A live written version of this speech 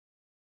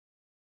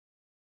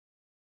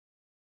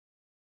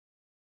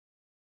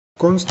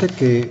Conste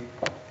que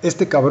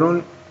este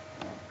cabrón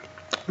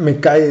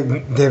me cae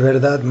de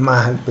verdad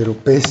mal, pero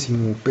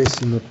pésimo,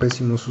 pésimo,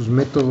 pésimo. Sus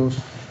métodos,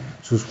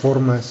 sus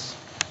formas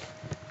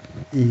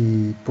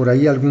y por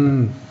ahí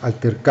algún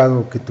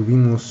altercado que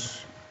tuvimos.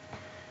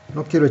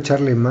 No quiero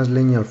echarle más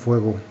leña al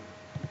fuego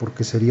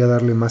porque sería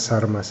darle más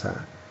armas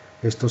a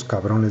estos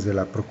cabrones de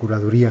la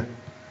Procuraduría.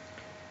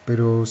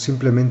 Pero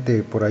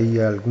simplemente por ahí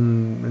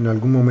en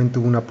algún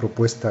momento hubo una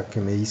propuesta que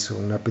me hizo,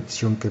 una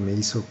petición que me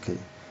hizo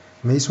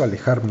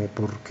alejarme,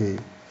 porque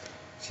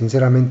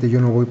sinceramente yo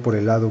no voy por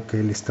el lado que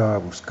él estaba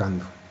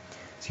buscando.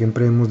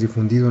 Siempre hemos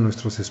difundido en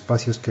nuestros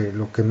espacios que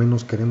lo que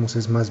menos queremos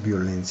es más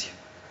violencia.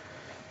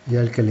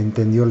 Ya el que le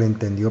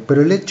entendió,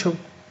 pero el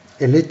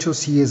hecho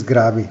sí es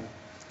grave,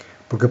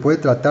 porque puede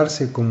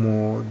tratarse,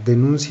 como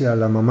denuncia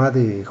la mamá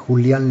de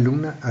Julián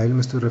Luna, a él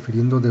me estoy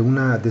refiriendo, de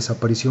una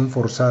desaparición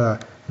forzada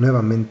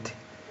nuevamente.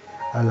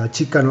 A la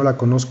chica no la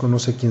conozco, no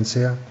sé quién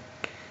sea.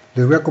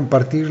 Les voy a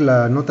compartir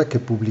la nota que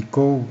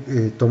publicó,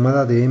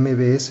 tomada de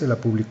MBS, la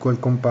publicó el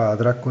compa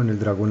Draco en el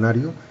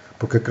Dragonario,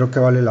 porque creo que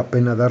vale la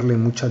pena darle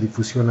mucha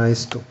difusión a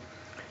esto.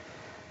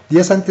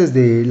 Días antes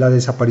de la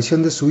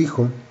desaparición de su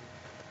hijo,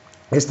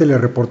 este le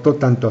reportó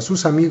tanto a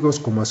sus amigos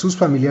como a sus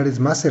familiares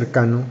más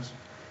cercanos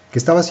que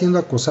estaba siendo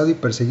acosado y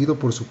perseguido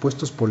por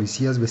supuestos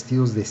policías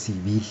vestidos de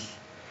civil.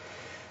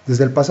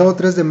 Desde el pasado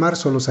 3 de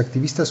marzo, los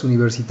activistas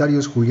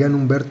universitarios Julián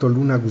Humberto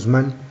Luna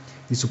Guzmán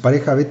y su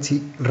pareja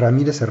Betsy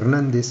Ramírez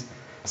Hernández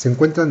se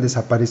encuentran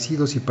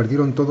desaparecidos y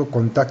perdieron todo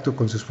contacto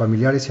con sus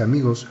familiares y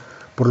amigos,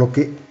 por lo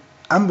que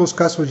ambos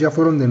casos ya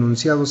fueron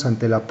denunciados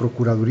ante la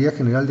Procuraduría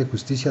General de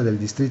Justicia del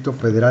Distrito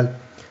Federal,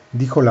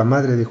 dijo la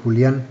madre de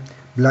Julián,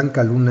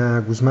 Blanca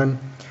Luna Guzmán.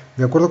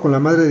 De acuerdo con la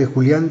madre de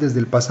Julián, desde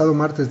el pasado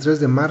martes 3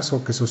 de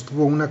marzo, que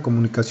sostuvo una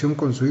comunicación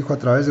con su hijo a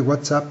través de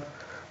WhatsApp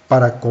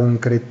para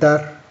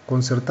concertar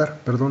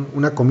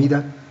una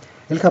comida,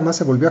 él jamás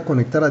se volvió a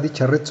conectar a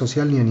dicha red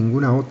social ni a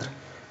ninguna otra.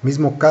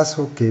 Mismo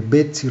caso que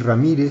Betsy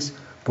Ramírez,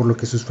 por lo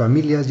que sus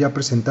familias ya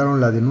presentaron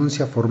la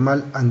denuncia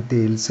formal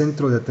ante el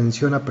Centro de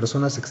Atención a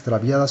Personas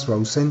Extraviadas o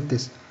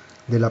Ausentes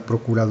de la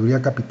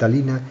Procuraduría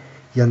Capitalina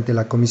y ante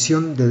la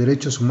Comisión de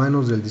Derechos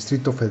Humanos del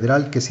Distrito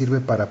Federal, que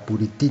sirve para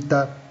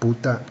puritita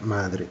puta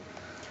madre.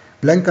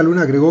 Blanca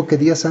Luna agregó que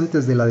días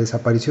antes de la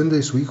desaparición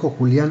de su hijo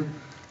Julián,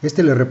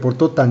 este le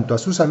reportó tanto a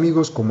sus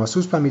amigos como a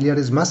sus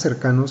familiares más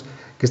cercanos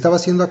que estaba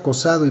siendo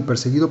acosado y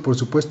perseguido por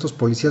supuestos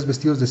policías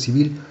vestidos de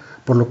civil,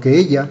 por lo que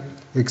ella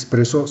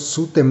expresó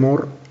su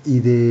temor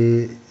y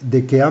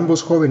de que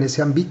ambos jóvenes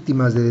sean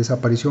víctimas de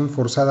desaparición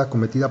forzada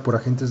cometida por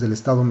agentes del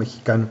Estado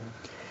mexicano.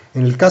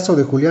 En el caso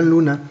de Julián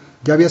Luna,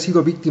 ya había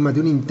sido víctima de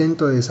un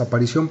intento de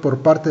desaparición por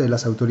parte de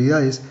las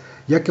autoridades,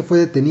 ya que fue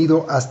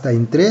detenido hasta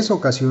en 3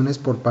 ocasiones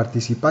por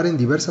participar en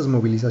diversas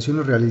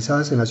movilizaciones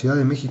realizadas en la Ciudad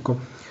de México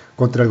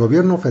contra el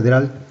gobierno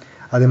federal,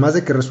 además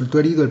de que resultó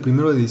herido el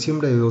 1 de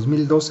diciembre de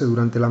 2012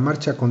 durante la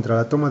marcha contra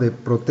la toma de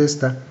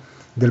protesta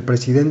del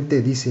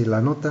presidente, dice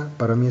la nota,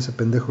 para mí ese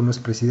pendejo no es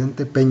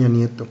presidente, Peña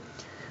Nieto,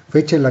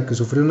 fecha en la que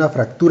sufrió una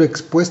fractura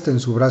expuesta en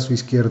su brazo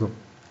izquierdo.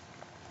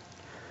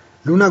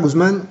 Luna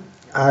Guzmán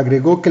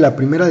agregó que la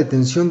primera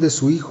detención de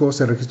su hijo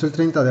se registró el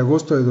 30 de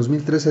agosto de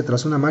 2013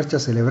 tras una marcha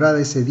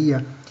celebrada ese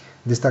día,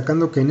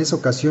 destacando que en esa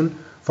ocasión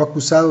fue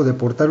acusado de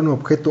portar un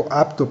objeto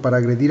apto para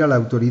agredir a la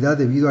autoridad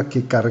debido a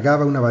que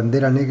cargaba una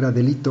bandera negra,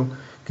 delito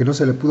que no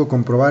se le pudo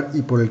comprobar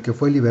y por el que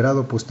fue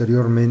liberado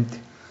posteriormente.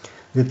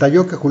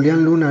 Detalló que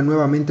Julián Luna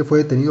nuevamente fue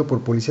detenido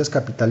por policías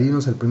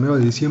capitalinos el 1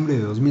 de diciembre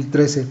de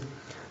 2013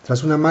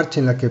 tras una marcha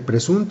en la que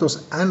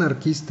presuntos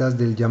anarquistas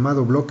del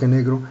llamado Bloque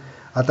Negro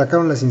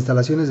atacaron las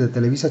instalaciones de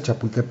Televisa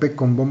Chapultepec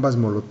con bombas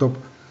molotov,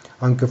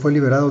 aunque fue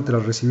liberado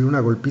tras recibir una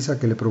golpiza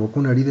que le provocó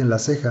una herida en la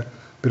ceja,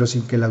 pero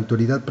sin que la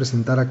autoridad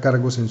presentara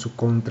cargos en su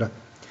contra.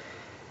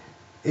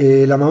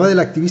 La mamá del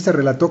activista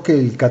relató que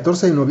el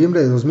 14 de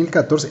noviembre de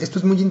 2014, esto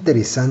es muy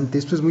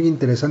interesante,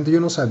 yo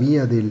no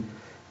sabía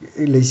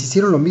le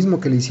hicieron lo mismo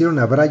que le hicieron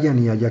a Brian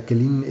y a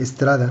Jacqueline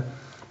Estrada.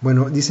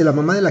 Bueno, dice, la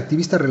mamá del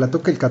activista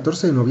relató que el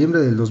 14 de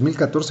noviembre del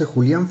 2014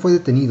 Julián fue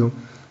detenido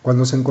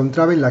cuando se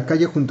encontraba en la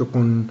calle junto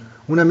con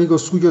un amigo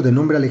suyo de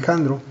nombre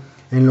Alejandro,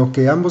 en lo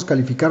que ambos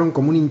calificaron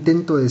como un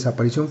intento de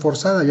desaparición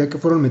forzada, ya que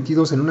fueron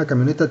metidos en una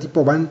camioneta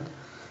tipo van,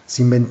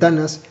 sin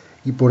ventanas,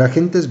 y por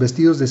agentes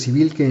vestidos de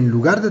civil que en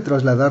lugar de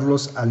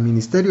trasladarlos al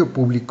Ministerio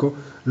Público,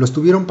 los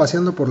tuvieron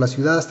paseando por la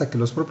ciudad hasta que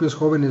los propios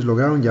jóvenes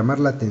lograron llamar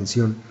la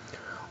atención.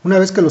 Una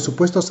vez que los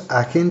supuestos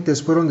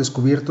agentes fueron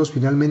descubiertos,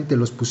 finalmente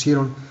los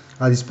pusieron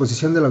a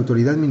disposición de la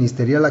autoridad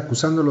ministerial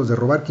acusándolos de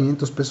robar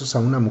 500 pesos a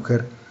una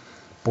mujer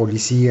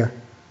policía.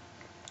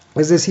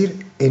 Es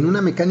decir, en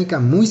una mecánica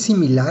muy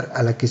similar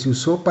a la que se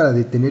usó para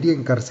detener y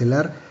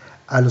encarcelar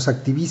a los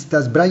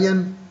activistas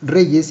Brian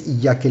Reyes y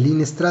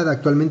Jacqueline Estrada,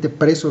 actualmente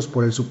presos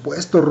por el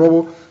supuesto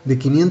robo de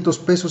 500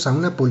 pesos a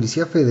una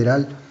policía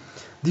federal.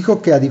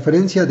 Dijo que a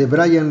diferencia de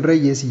Brian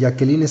Reyes y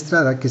Jacqueline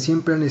Estrada, que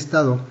siempre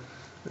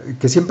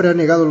han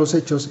negado los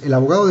hechos, el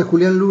abogado de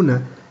Julián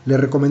Luna le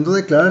recomendó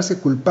declararse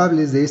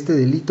culpables de este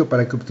delito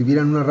para que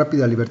obtuvieran una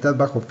rápida libertad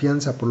bajo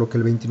fianza, por lo que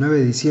el 29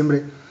 de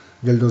diciembre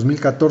del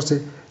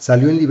 2014,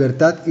 salió en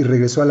libertad y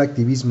regresó al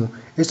activismo.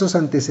 Estos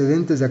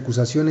antecedentes de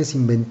acusaciones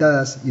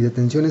inventadas y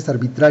detenciones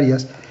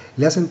arbitrarias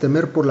le hacen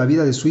temer por la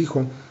vida de su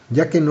hijo,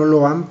 ya que no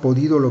lo han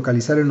podido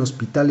localizar en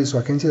hospitales o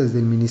agencias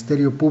del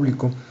Ministerio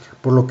Público,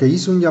 por lo que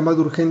hizo un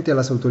llamado urgente a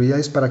las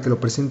autoridades para que lo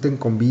presenten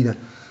con vida.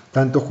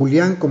 Tanto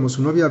Julián como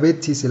su novia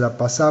Betsy se la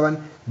pasaban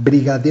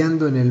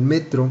brigadeando en el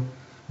metro,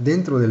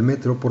 dentro del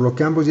metro, por lo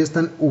que ambos ya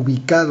están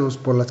ubicados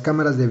por las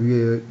cámaras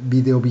de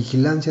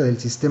videovigilancia del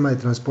sistema de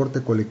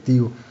transporte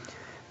colectivo.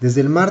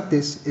 Desde el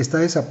martes está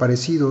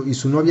desaparecido y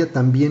su novia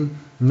también.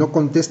 No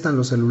contestan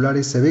los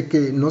celulares, se ve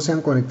que no se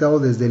han conectado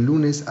desde el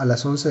lunes a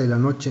las 11 de la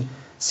noche.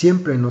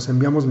 Siempre nos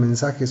enviamos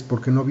mensajes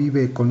porque no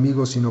vive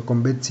conmigo sino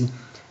con Betsy.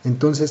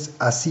 Entonces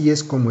así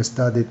es como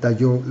está,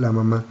 detalló la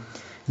mamá.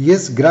 Y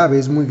es grave,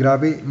 es muy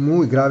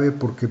grave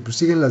porque pues,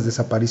 siguen las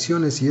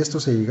desapariciones y eso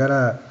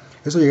llegara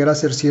a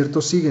ser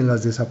cierto, siguen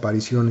las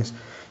desapariciones.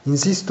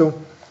 Insisto,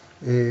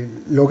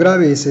 lo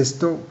grave es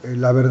esto,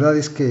 la verdad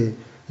es que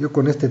yo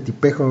con este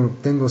tipejo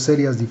tengo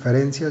serias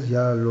diferencias,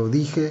 ya lo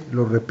dije,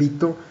 lo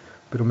repito,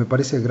 pero me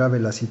parece grave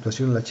la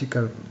situación. La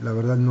chica, la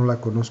verdad no la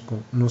conozco,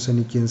 no sé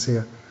ni quién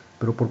sea,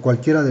 pero por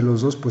cualquiera de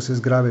los dos pues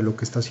es grave lo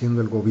que está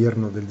haciendo el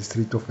gobierno del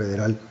Distrito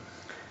Federal.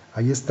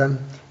 Ahí están.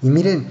 Y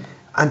miren,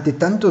 ante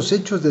tantos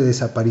hechos de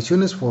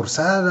desapariciones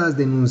forzadas,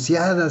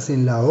 denunciadas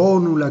en la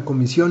ONU, la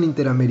Comisión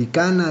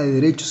Interamericana de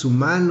Derechos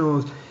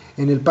Humanos,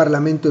 en el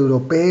Parlamento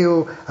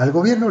Europeo, al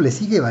gobierno le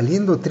sigue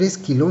valiendo 3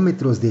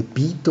 kilómetros de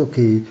pito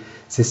que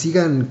se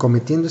sigan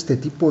cometiendo este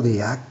tipo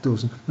de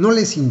actos. No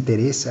les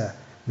interesa,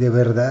 de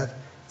verdad.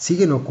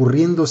 Siguen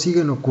ocurriendo,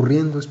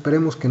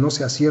 esperemos que no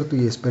sea cierto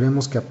y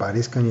esperemos que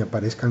aparezcan y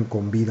aparezcan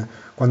con vida,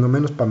 cuando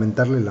menos para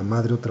mentarle la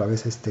madre otra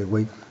vez a este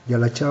güey, y a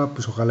la chava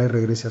pues ojalá y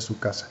regrese a su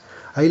casa.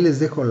 Ahí les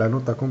dejo la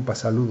nota, compa,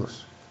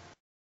 saludos.